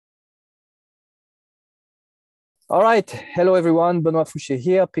All right. Hello, everyone. Benoit Fouché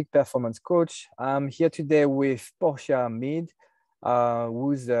here, Peak Performance Coach. I'm here today with Portia Mead,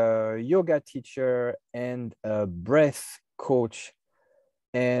 who's a yoga teacher and a breath coach.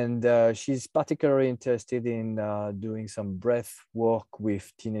 And she's particularly interested in doing some breath work with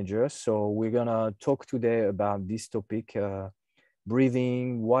teenagers. So we're going to talk today about this topic,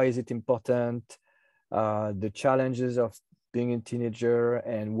 breathing, why is it important, the challenges of being a teenager,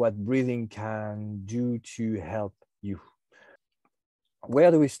 and what breathing can do to help you.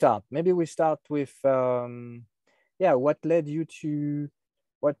 Where do we start? Maybe we start with what led you to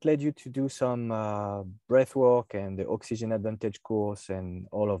do some breath work and the Oxygen Advantage course and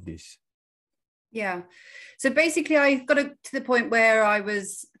all of this? Yeah. So basically, I got to the point where I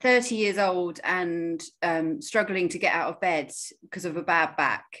was 30 years old and struggling to get out of bed because of a bad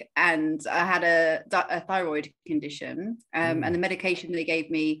back. And I had a thyroid condition, and the medication they gave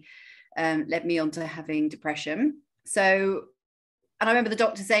me led me on to having depression. And I remember the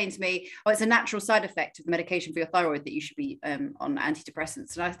doctor saying to me, "Oh, it's a natural side effect of the medication for your thyroid that you should be on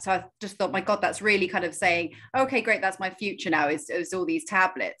antidepressants." And so I just thought, my God, that's really kind of saying, "Okay, great, that's my future now. Is all these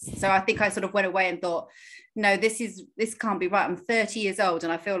tablets." So I think I sort of went away and thought, "No, this can't be right. I'm 30 years old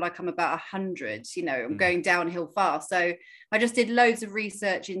and I feel like I'm about 100. You know, I'm going downhill fast." So I just did loads of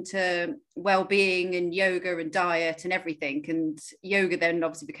research into well-being and yoga and diet and everything. And yoga then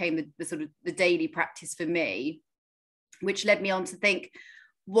obviously became the sort of the daily practice for me, which led me on to think,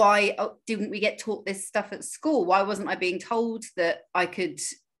 why didn't we get taught this stuff at school? Why wasn't I being told that I could,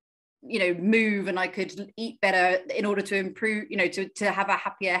 move and I could eat better in order to improve, to have a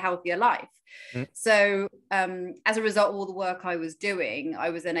happier, healthier life? So as a result of all the work I was doing, I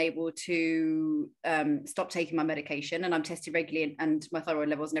was then able to stop taking my medication, and I'm tested regularly, and my thyroid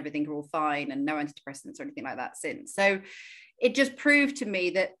levels and everything are all fine, and no antidepressants or anything like that since. So it just proved to me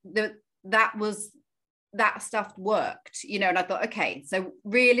that that stuff worked, and I thought, okay, so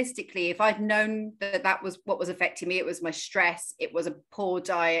realistically, if I'd known that was what was affecting me, it was my stress, it was a poor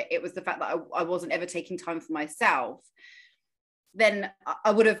diet, it was the fact that I wasn't ever taking time for myself, then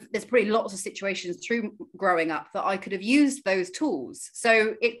I would have, there's probably lots of situations through growing up that I could have used those tools.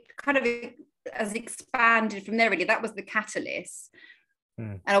 So it kind of has expanded from there, really. That was the catalyst.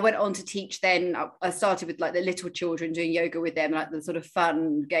 And I went on to teach then. I started with like the little children, doing yoga with them, like the sort of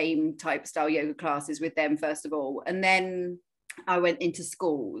fun game type style yoga classes with them first of all. And then I went into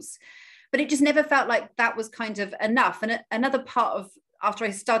schools, but it just never felt like that was kind of enough. And another part of, after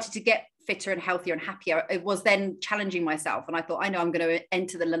I started to get fitter and healthier and happier, it was then challenging myself. And I thought, I know I'm going to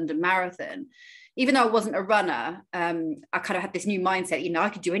enter the London Marathon. Even though I wasn't a runner, I kind of had this new mindset, I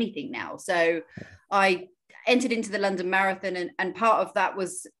could do anything now. So I entered into the London Marathon, and part of that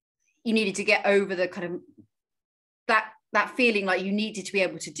was you needed to get over the kind of that feeling like you needed to be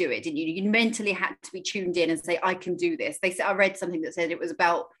able to do it, didn't you? You mentally had to be tuned in and say, I can do this. They said, I read something that said it was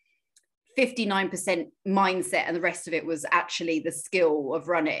about 59% mindset and the rest of it was actually the skill of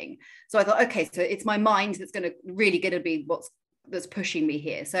running. So I thought, okay, so it's my mind that's going to be that's pushing me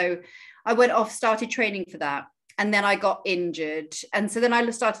here. So I went off, started training for that. And then I got injured. And so then I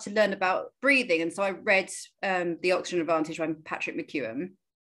started to learn about breathing. And so I read The Oxygen Advantage by Patrick McKeown.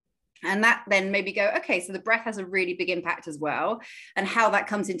 And that then made me go, okay, so the breath has a really big impact as well, and how that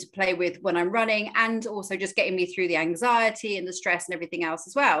comes into play with when I'm running, and also just getting me through the anxiety and the stress and everything else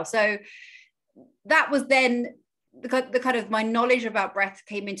as well. So that was then the kind of my knowledge about breath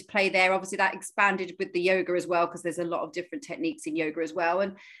came into play there. Obviously that expanded with the yoga as well, because there's a lot of different techniques in yoga as well.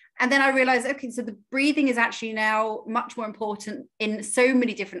 And then I realized, okay, so the breathing is actually now much more important in so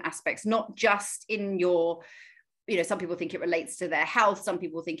many different aspects, not just in your, some people think it relates to their health. Some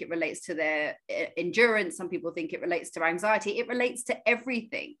people think it relates to their endurance. Some people think it relates to anxiety. It relates to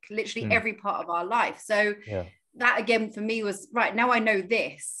everything, literally every part of our life. So that again for me was, right, now I know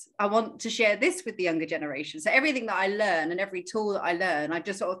this, I want to share this with the younger generation. So everything that I learn and every tool that I learn, I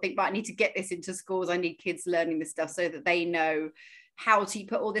just sort of think, right, I need to get this into schools. I need kids learning this stuff so that they know how to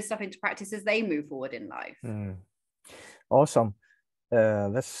put all this stuff into practice as they move forward in life. Awesome.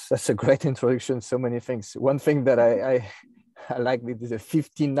 That's a great introduction. So many things. One thing that I like with is a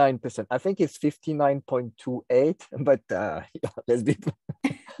 59%. I think it's 59.28, but let's be.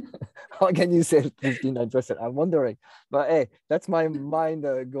 How can you say 59%? I'm wondering, but hey, that's my mind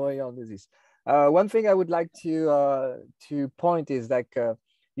going on with this. One thing I would like to point is like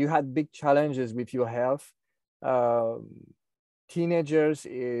you had big challenges with your health. Teenagers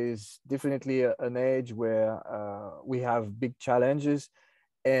is definitely an age where we have big challenges,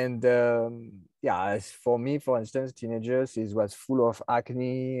 and as for me, for instance, teenagers was full of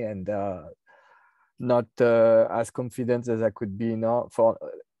acne and not as confident as I could be now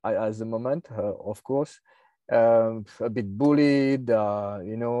as the moment, of course. a bit bullied,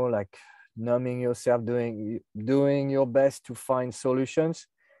 you know, like numbing yourself, doing your best to find solutions.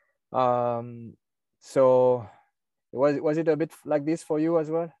 So was it a bit like this for you as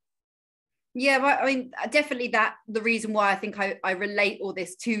well? Yeah, well, I mean, definitely that the reason why I think I relate all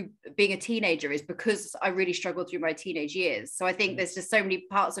this to being a teenager is because I really struggled through my teenage years. So I think there's just so many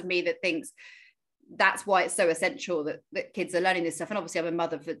parts of me that thinks that's why it's so essential that kids are learning this stuff. And obviously I'm a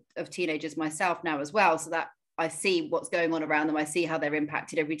mother of teenagers myself now as well. So that I see what's going on around them. I see how they're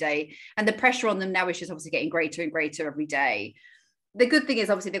impacted every day. And the pressure on them now is just obviously getting greater and greater every day. The good thing is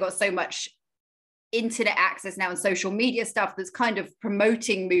obviously they've got so much internet access now and social media stuff that's kind of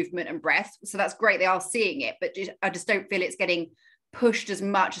promoting movement and breath. So that's great. They are seeing it, but I just don't feel it's getting pushed as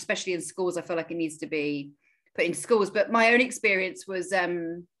much, especially in schools. I feel like it needs to be put in schools. But my own experience was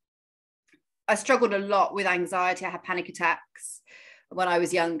I struggled a lot with anxiety. I had panic attacks when I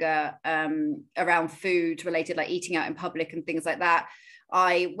was younger, around food related, like eating out in public and things like that.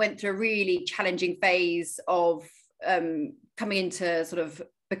 I went through a really challenging phase of coming into sort of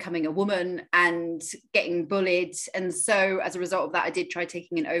becoming a woman and getting bullied. And so as a result of that, I did try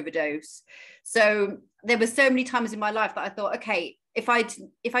taking an overdose. So there were so many times in my life that I thought, okay, if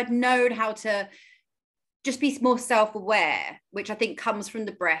I'd known how to just be more self-aware, which I think comes from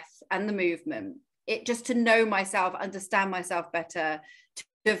the breath and the movement, it just to know myself, understand myself better,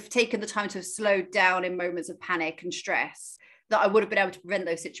 to have taken the time to slow down in moments of panic and stress, that I would have been able to prevent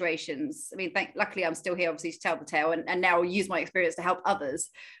those situations. I mean, luckily I'm still here, obviously, to tell the tale, and now I'll use my experience to help others.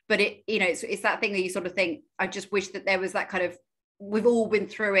 But it's that thing that you sort of think, I just wish that there was that kind of, we've all been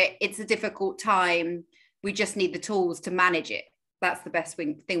through it. It's a difficult time. We just need the tools to manage it. That's the best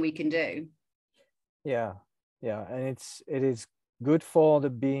thing we can do. Yeah, and it is good for the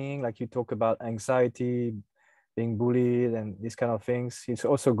being, like you talk about anxiety, being bullied and these kind of things. It's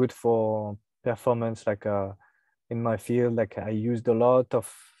also good for performance, like in my field, like I used a lot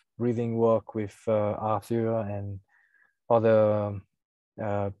of breathing work with Arthur and other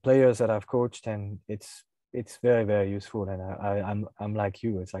players that I've coached, and it's very, very useful. And I'm like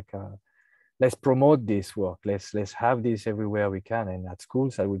you, it's like let's promote this work, let's have this everywhere we can, and at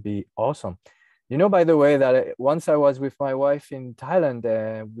schools that would be awesome. You know, by the way, that once I was with my wife in Thailand,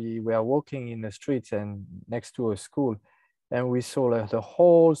 we were walking in the streets and next to a school, and we saw the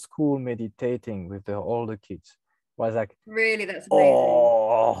whole school meditating with all the kids. It was like, really, that's amazing.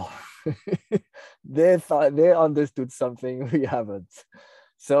 oh, they thought they understood something we haven't.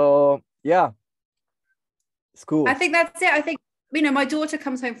 So yeah, I schools. think that's it. I think, my daughter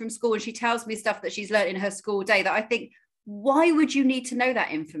comes home from school and she tells me stuff that she's learned in her school day that I think, why would you need to know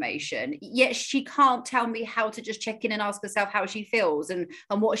that information? Yet she can't tell me how to just check in and ask herself how she feels and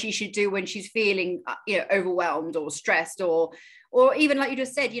what she should do when she's feeling, overwhelmed or stressed, or even like you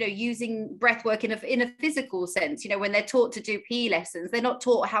just said, using breath work in a physical sense. When they're taught to do PE lessons, they're not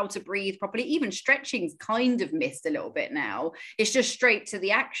taught how to breathe properly. Even stretching's kind of missed a little bit now. It's just straight to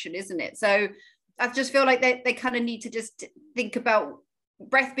the action, isn't it? So I just feel like they kind of need to just think about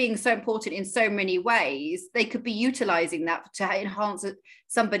breath being so important in so many ways. They could be utilizing that to enhance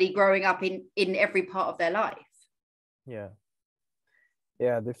somebody growing up in every part of their life. Yeah,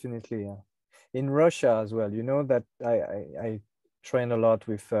 definitely. Yeah. In Russia as well, that I train a lot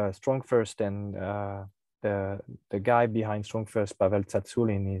with Strong First, and the guy behind Strong First, Pavel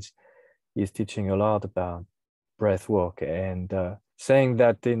Tsatsulin, is teaching a lot about breath work, and saying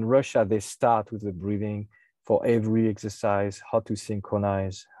that in Russia they start with the breathing for every exercise, how to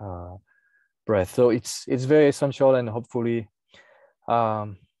synchronize breath. So it's very essential, and hopefully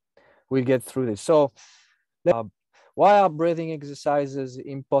we'll get through this. So why are breathing exercises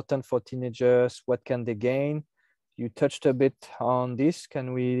important for teenagers? What can they gain? You touched a bit on this.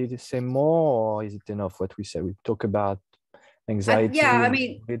 Can we say more, or is it enough what we said? We talk about anxiety. Yeah, I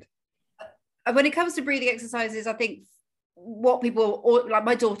mean, when it comes to breathing exercises, I think what people, or like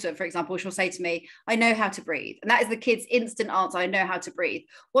my daughter, for example, she'll say to me, I know how to breathe. And that is the kid's instant answer, I know how to breathe.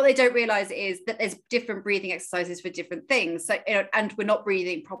 What they don't realize is that there's different breathing exercises for different things. So, and we're not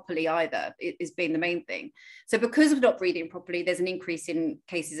breathing properly either, is being the main thing. So because of not breathing properly, there's an increase in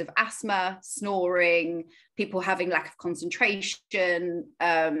cases of asthma, snoring, people having lack of concentration,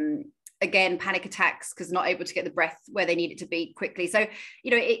 again, panic attacks because not able to get the breath where they need it to be quickly. So,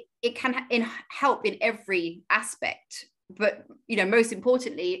 it can help in every aspect. But, most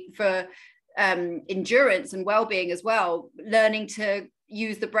importantly for endurance and well-being as well, learning to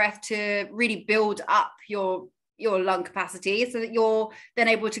use the breath to really build up your lung capacity so that you're then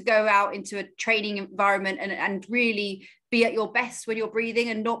able to go out into a training environment and really be at your best when you're breathing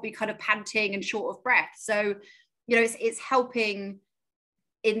and not be kind of panting and short of breath. So, it's helping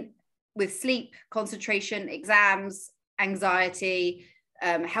in with sleep, concentration, exams, anxiety,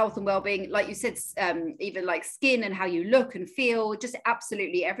 health and well-being, like you said, even like skin and how you look and feel, just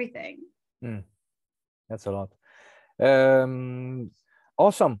absolutely everything. That's a lot.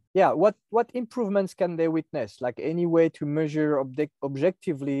 Awesome. Yeah. What improvements can they witness? Like any way to measure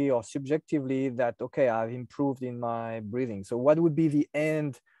objectively or subjectively that, okay, I've improved in my breathing. So what would be the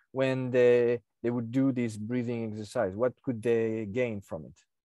end when they would do this breathing exercise? What could they gain from it?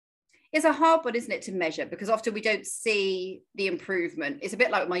 It's a hard one, isn't it, to measure, because often we don't see the improvement. It's a bit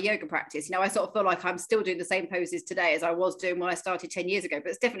like my yoga practice. You know, I sort of feel like I'm still doing the same poses today as I was doing when I started 10 years ago, but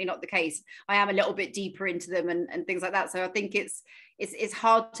it's definitely not the case. I am a little bit deeper into them and things like that. So I think it's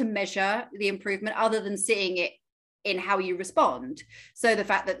hard to measure the improvement other than seeing it in how you respond. So the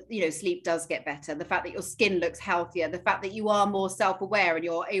fact that, you know, sleep does get better, the fact that your skin looks healthier, the fact that you are more self-aware and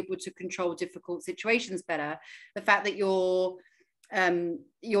you're able to control difficult situations better, the fact that you're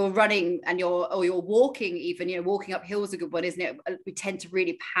running and you're walking, even, you know, walking uphill is a good one, isn't it? We tend to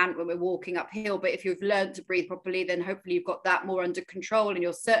really pant when we're walking uphill, but if you've learned to breathe properly, then hopefully you've got that more under control, and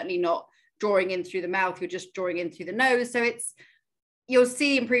you're certainly not drawing in through the mouth, you're just drawing in through the nose. So you'll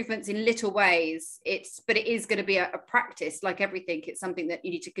see improvements in little ways. But it is going to be a practice, like everything. It's something that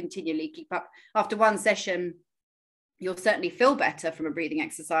you need to continually keep up. After one session, you'll certainly feel better from a breathing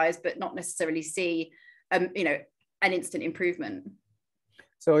exercise, but not necessarily see you know, an instant improvement.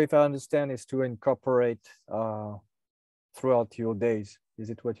 So if I understand, is to incorporate throughout your days. Is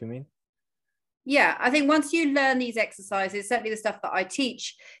it what you mean? Yeah, I think once you learn these exercises, certainly the stuff that I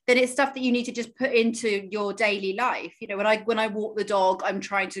teach, then it's stuff that you need to just put into your daily life. You know, when I walk the dog, I'm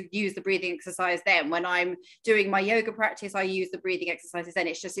trying to use the breathing exercise then. When I'm doing my yoga practice, I use the breathing exercises then.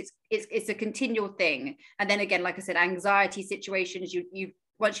 It's a continual thing. And then again, like I said, anxiety situations, you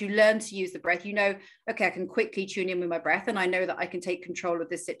once you learn to use the breath, you know, okay, I can quickly tune in with my breath, and I know that I can take control of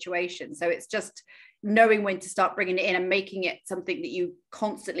this situation. So it's just knowing when to start bringing it in and making it something that you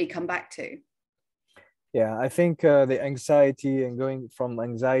constantly come back to. Yeah, I think the anxiety and going from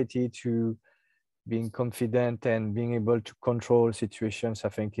anxiety to being confident and being able to control situations, I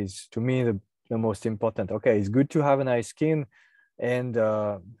think is, to me, the most important. Okay, it's good to have a nice skin and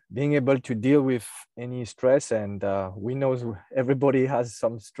being able to deal with any stress. And we know everybody has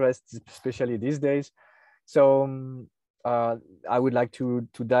some stress, especially these days. So I would like to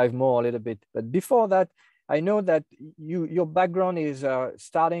dive more a little bit. But before that, I know that your background is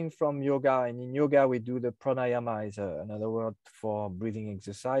starting from yoga, and in yoga we do the pranayama, is another word for breathing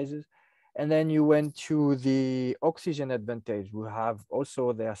exercises. And then you went to the oxygen advantage. We have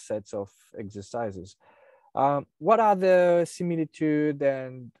also their sets of exercises. What are the similitude,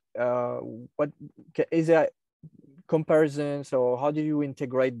 and what is there comparisons, or how do you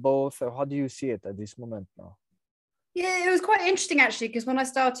integrate both, or how do you see it at this moment now? Yeah, it was quite interesting actually, because when I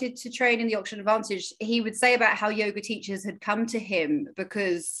started to train in the Oxygen Advantage, he would say about how yoga teachers had come to him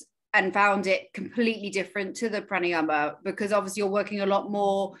and found it completely different to the pranayama, because obviously you're working a lot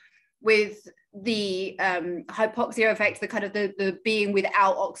more with the hypoxia effect, the kind of the being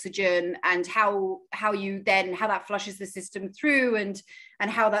without oxygen, and how that flushes the system through, and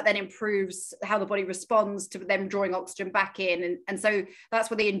how that then improves how the body responds to them drawing oxygen back in, and so that's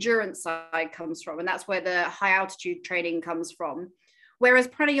where the endurance side comes from, and that's where the high altitude training comes from. Whereas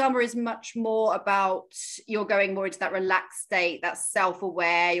pranayama is much more about, you're going more into that relaxed state, that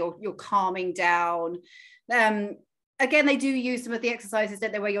self-aware, you're calming down. Again, they do use some of the exercises,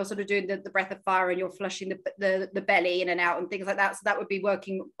 don't they, where you're sort of doing the breath of fire and you're flushing the belly in and out and things like that. So that would be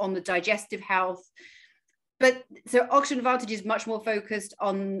working on the digestive health. But so Oxygen Advantage is much more focused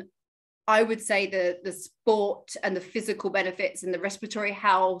on, I would say, the sport and the physical benefits and the respiratory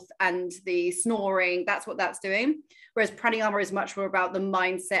health and the snoring. That's what that's doing. Whereas pranayama is much more about the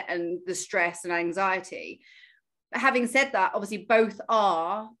mindset and the stress and anxiety. Having said that, obviously both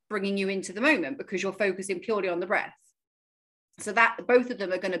are bringing you into the moment, because you're focusing purely on the breath. So that both of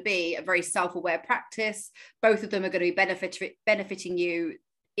them are going to be a very self-aware practice. Both of them are going to be benefiting you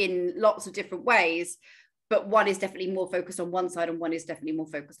in lots of different ways, but one is definitely more focused on one side and one is definitely more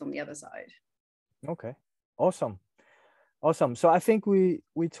focused on the other side. Okay, awesome. So I think we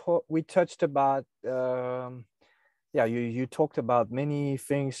touched about you talked about many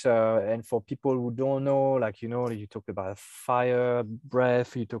things, and for people who don't know, like, you know, you talked about fire,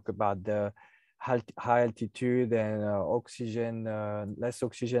 breath, you talk about the high altitude and oxygen, less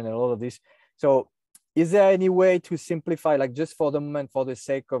oxygen, and all of this. So is there any way to simplify, like, just for the moment, for the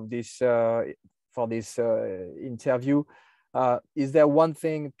sake of this interview, is there one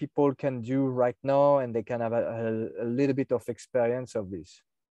thing people can do right now and they can have a little bit of experience of this?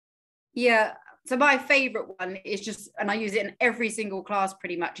 Yeah, So my favorite one is just, and I use it in every single class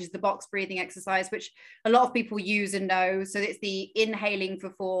pretty much, is the box breathing exercise, which a lot of people use and know. So it's the inhaling for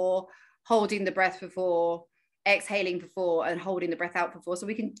 4, holding the breath for 4, exhaling for 4, and holding the breath out for 4. So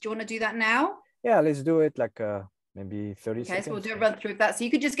do you want to do that now? Yeah, let's do it like maybe 30 okay, seconds. So we'll do a run through of that. So you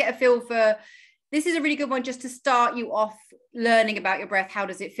could just get a feel for, this is a really good one just to start you off learning about your breath. How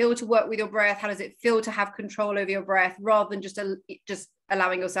does it feel to work with your breath? How does it feel to have control over your breath rather than just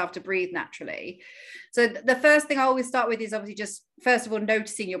allowing yourself to breathe naturally? So the first thing I always start with is obviously just, first of all,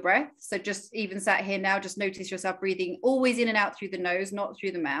 noticing your breath. So just even sat here now, just notice yourself breathing always in and out through the nose, not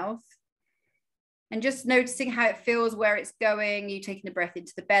through the mouth. And just noticing how it feels, where it's going. You taking the breath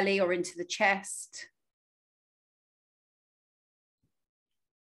into the belly or into the chest.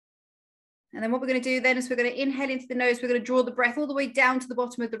 And then what we're going to do then is we're going to inhale into the nose. We're going to draw the breath all the way down to the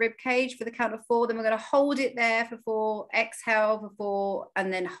bottom of the rib cage for the count of 4. Then we're going to hold it there for 4, exhale for 4,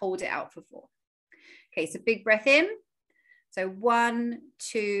 and then hold it out for 4. Okay, so big breath in. So 1,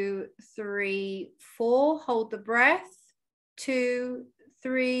 2, 3, 4. Hold the breath. 2,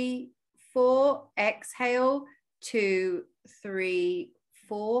 3, 4. Exhale. 2, 3,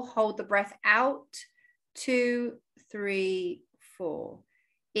 4. Hold the breath out. 2, 3, 4.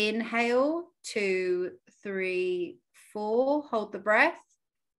 Inhale, 2, 3, 4. Hold the breath.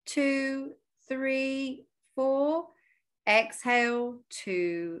 2, 3, 4. Exhale,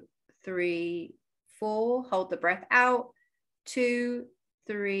 2, 3, 4. Hold the breath out. 2,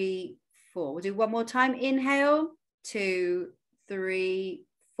 3, 4. We'll do one more time. Inhale, 2, 3,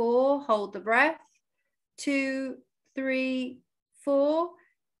 4. Hold the breath. 2, 3, 4.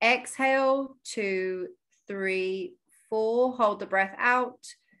 Exhale, 2, 3, 4. Hold the breath out.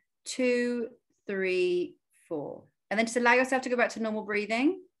 2, 3, 4. And then just allow yourself to go back to normal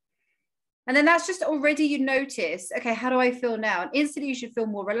breathing. And then that's just already, you notice, okay, how do I feel now? And instantly you should feel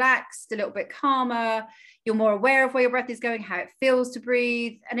more relaxed, a little bit calmer. You're more aware of where your breath is going, how it feels to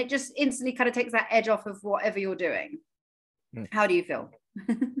breathe. And it just instantly kind of takes that edge off of whatever you're doing. How do you feel?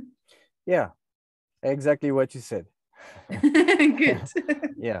 Yeah, exactly what you said. Good.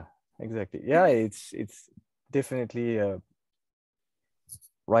 Yeah, exactly. Yeah, it's definitely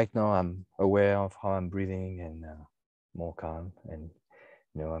right now I'm aware of how I'm breathing and more calm, and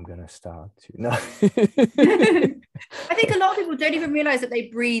I'm gonna start to I think a lot of people don't even realize that they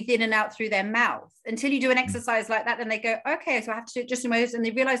breathe in and out through their mouth until you do an exercise like that. Then they go, okay, so I have to do it just in my nose, and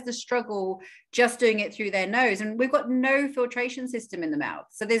they realize the struggle just doing it through their nose. And we've got no filtration system in the mouth,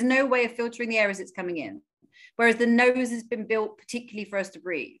 so there's no way of filtering the air as it's coming in, whereas the nose has been built particularly for us to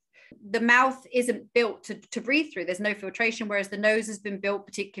breathe. The mouth isn't built to breathe through. There's no filtration, whereas the nose has been built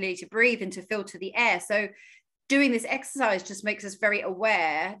particularly to breathe and to filter the air. So doing this exercise just makes us very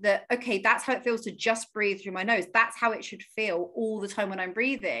aware that, okay, that's how it feels to just breathe through my nose. That's how it should feel all the time when I'm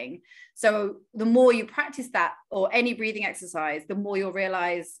breathing. So the more you practice that, or any breathing exercise, the more you'll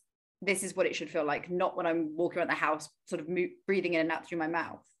realize this is what it should feel like, not when I'm walking around the house, sort of breathing in and out through my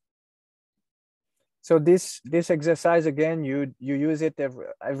mouth. So this exercise, again, you use it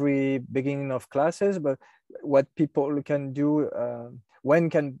every beginning of classes, but what people can do, when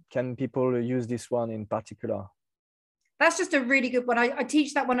can people use this one in particular? That's just a really good one. I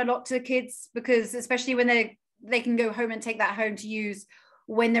teach that one a lot to kids, because especially when they can go home and take that home to use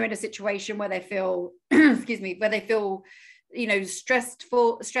when they're in a situation where they feel, excuse me, where they feel,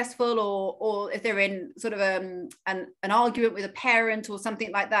 stressful, or if they're in sort of an argument with a parent or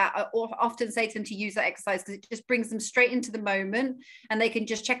something like that. I often say to them to use that exercise because it just brings them straight into the moment, and they can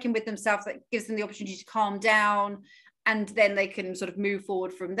just check in with themselves. That gives them the opportunity to calm down, and then they can sort of move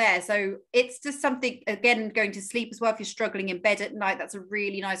forward from there. So it's just something, again, going to sleep as well. If you're struggling in bed at night, that's a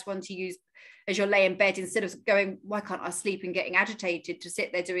really nice one to use as you're laying in bed, instead of going, why can't I sleep, and getting agitated. To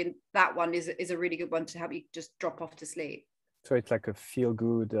sit there doing that one is a really good one to help you just drop off to sleep. So it's like a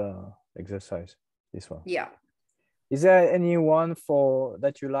feel-good exercise, this one. Yeah. Is there any one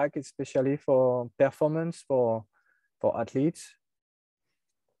that you like, especially for performance, for athletes?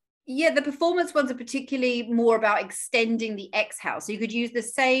 Yeah, the performance ones are particularly more about extending the exhale. So you could use the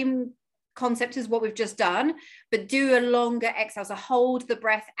same concept as what we've just done, but do a longer exhale. So hold the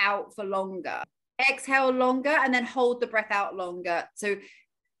breath out for longer. Exhale longer, and then hold the breath out longer. So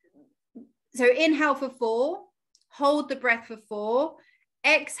inhale for 4, hold the breath for 4,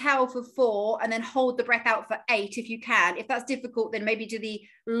 exhale for 4, and then hold the breath out for 8 if you can. If that's difficult, then maybe do the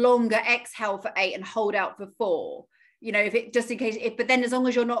longer exhale for 8 and hold out for 4. If it, just in case, but then as long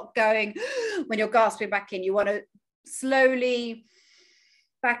as you're not going when you're gasping back in, you want to slowly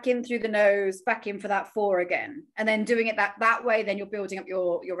back in through the nose, back in for that 4 again, and then doing it that way, then you're building up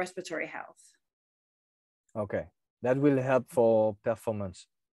your respiratory health. Okay, that will help for performance.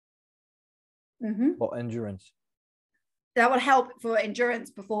 for endurance? That would help for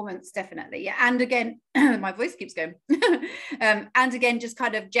endurance performance, definitely. Yeah. And again, my voice keeps going. And again, just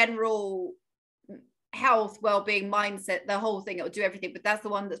kind of general health, well-being, mindset, the whole thing. It will do everything, but that's the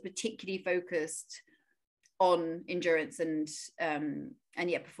one that's particularly focused on endurance and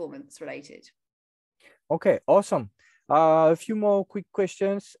yeah, performance related. Okay, awesome. A few more quick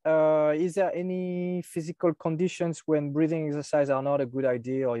questions. Is there any physical conditions when breathing exercise are not a good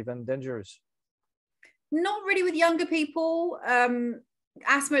idea or even dangerous? Not really with younger people.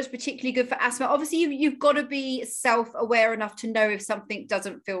 Asthma is particularly good for asthma. Obviously, you've got to be self-aware enough to know if something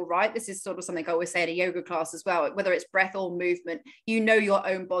doesn't feel right. This is sort of something I always say in a yoga class as well, whether it's breath or movement. You know your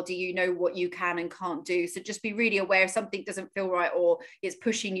own body, you know what you can and can't do. So just be really aware if something doesn't feel right or it's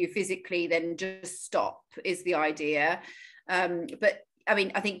pushing you physically, then just stop is the idea. But I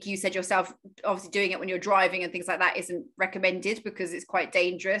mean, I think you said yourself, obviously doing it when you're driving and things like that isn't recommended because it's quite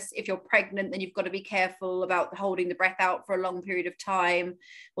dangerous. If you're pregnant, then you've got to be careful about holding the breath out for a long period of time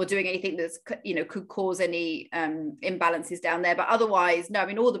or doing anything that's, you know, could cause any imbalances down there. But otherwise, no, I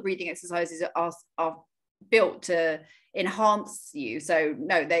mean, all the breathing exercises are built to enhance you. So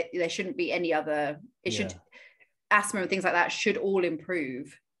no, there shouldn't be any other, asthma and things like that should all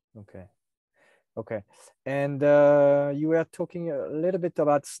improve. Okay. Okay. And you were talking a little bit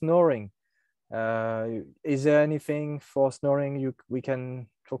about snoring. Is there anything for snoring we can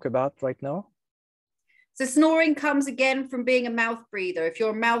talk about right now? So snoring comes again from being a mouth breather. If you're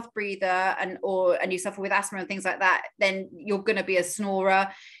a mouth breather and you suffer with asthma and things like that, then you're going to be a snorer.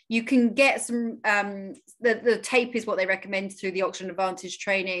 You can get some the tape is what they recommend through the Oxygen Advantage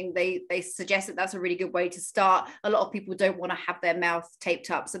training. They suggest that that's a really good way to start. A lot of people don't want to have their mouth taped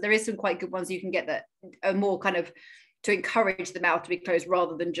up, so there is some quite good ones you can get that are more kind of to encourage the mouth to be closed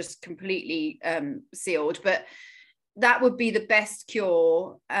rather than just completely sealed. But that would be the best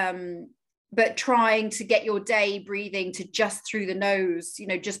cure. But trying to get your day breathing to just through the nose, you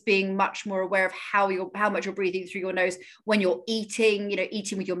know, just being much more aware of how much you're breathing through your nose when you're eating, you know,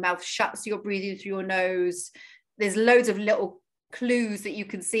 eating with your mouth shut, so you're breathing through your nose. There's loads of little clues that you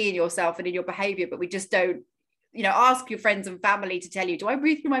can see in yourself and in your behavior, but we just don't, you know, ask your friends and family to tell you, do I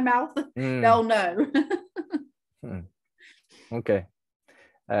breathe through my mouth? They'll know. Okay.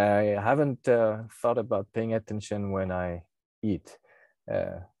 I haven't thought about paying attention when I eat,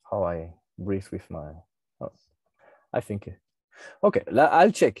 how I breathe with my, I think, okay,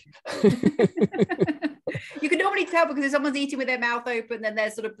 I'll check. You can normally tell because if someone's eating with their mouth open, then they're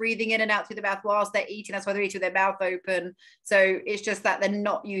sort of breathing in and out through the mouth whilst they're eating. That's why they're eating with their mouth open. So it's just that they're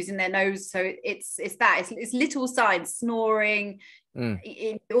not using their nose. So it's little signs, snoring,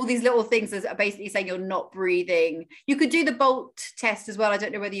 all these little things that are basically saying you're not breathing. You could do the Bolt test as well. I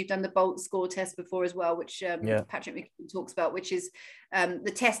don't know whether you've done the Bolt score test before as well, which Patrick McKeown talks about, which is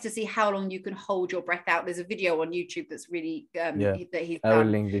the test to see how long you can hold your breath out. There's a video on YouTube that's really that he's done. I will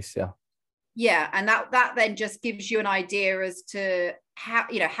link this. Yeah, and that then just gives you an idea as to how,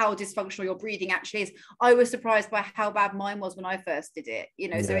 you know, how dysfunctional your breathing actually is. I was surprised by how bad mine was when I first did it, you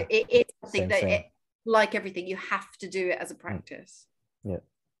know. So it's something that like everything, you have to do it as a practice. Yeah,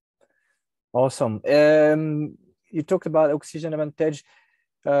 awesome. You talked about Oxygen Advantage.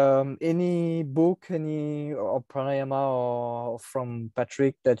 Any book, or pranayama or from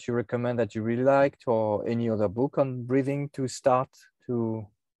Patrick that you recommend that you really liked, or any other book on breathing to start to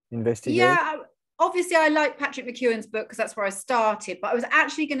investigate? Yeah, obviously I like Patrick McKeown's book because that's where I started, but I was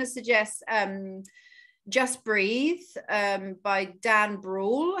actually going to suggest Just Breathe by Dan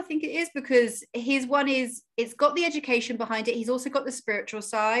Brawl, I think it is, because his one is, it's got the education behind it. He's also got the spiritual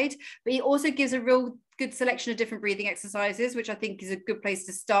side, but he also gives a real good selection of different breathing exercises, which I think is a good place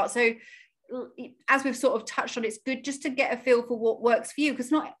to start. So as we've sort of touched on, it's good just to get a feel for what works for you,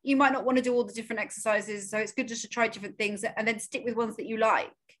 because you might not want to do all the different exercises. So it's good just to try different things and then stick with ones that you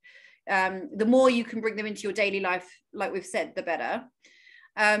like. The more you can bring them into your daily life, like we've said, the better.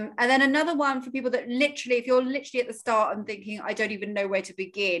 And then another one for people that literally, if you're literally at the start and thinking, I don't even know where to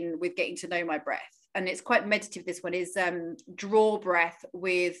begin with getting to know my breath, and it's quite meditative, this one is Draw Breath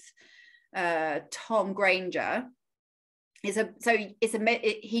with Tom Granger. He's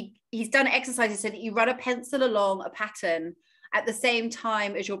done exercises so that you run a pencil along a pattern at the same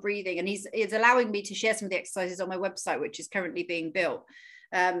time as you're breathing, and he's allowing me to share some of the exercises on my website, which is currently being built,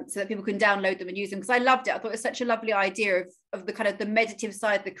 so that people can download them and use them, because I loved it. I thought it was such a lovely idea of the kind of the meditative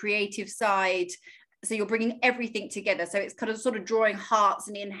side, the creative side. So you're bringing everything together. So it's kind of sort of drawing hearts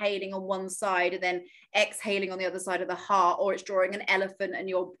and inhaling on one side and then exhaling on the other side of the heart, or it's drawing an elephant and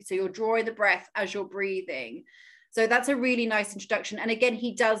you're drawing the breath as you're breathing. So that's a really nice introduction. And again,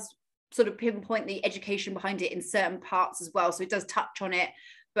 he does sort of pinpoint the education behind it in certain parts as well. So it does touch on it,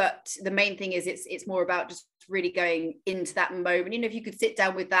 But the main thing is it's more about just really going into that moment. If you could sit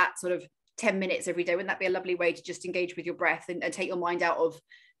down with that sort of 10 minutes every day, wouldn't that be a lovely way to just engage with your breath and take your mind out of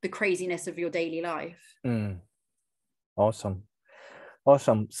the craziness of your daily life? Awesome.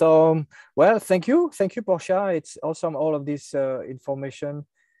 Awesome. So, well, thank you, Portia. It's awesome, all of this information.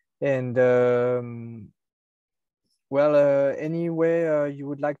 And any way you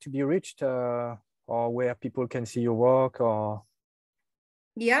would like to be reached, or where people can see your work, or?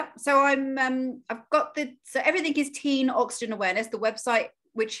 Yeah, so I've got so everything is Teen Oxygen Awareness, the website,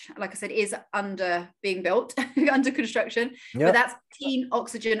 which, like I said, is under being built, under construction. Yeah. But that's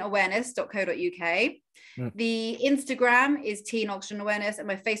teenoxygenawareness.co.uk. The Instagram is Teen Oxygen Awareness, and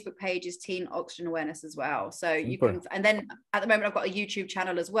my Facebook page is Teen Oxygen Awareness as well. So you can, and then at the moment I've got a YouTube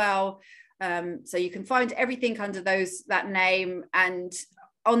channel as well. So you can find everything under that name. And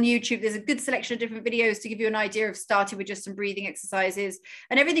on YouTube, there's a good selection of different videos to give you an idea of starting with just some breathing exercises,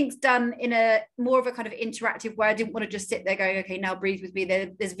 and everything's done in a more of a kind of interactive way. I didn't want to just sit there going, okay, now breathe with me.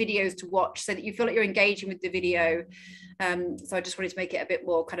 There's videos to watch so that you feel like you're engaging with the video. So I just wanted to make it a bit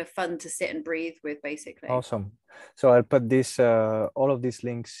more kind of fun to sit and breathe with, basically. Awesome. So I'll put this all of these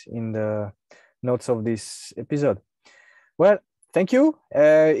links in the notes of this episode. Well, thank you.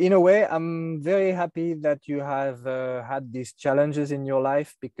 In a way, I'm very happy that you have had these challenges in your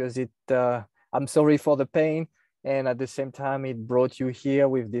life, because I'm sorry for the pain. And at the same time, it brought you here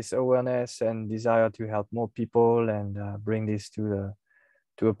with this awareness and desire to help more people and bring this to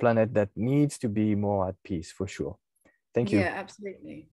a planet that needs to be more at peace, for sure. Thank you. Yeah, absolutely.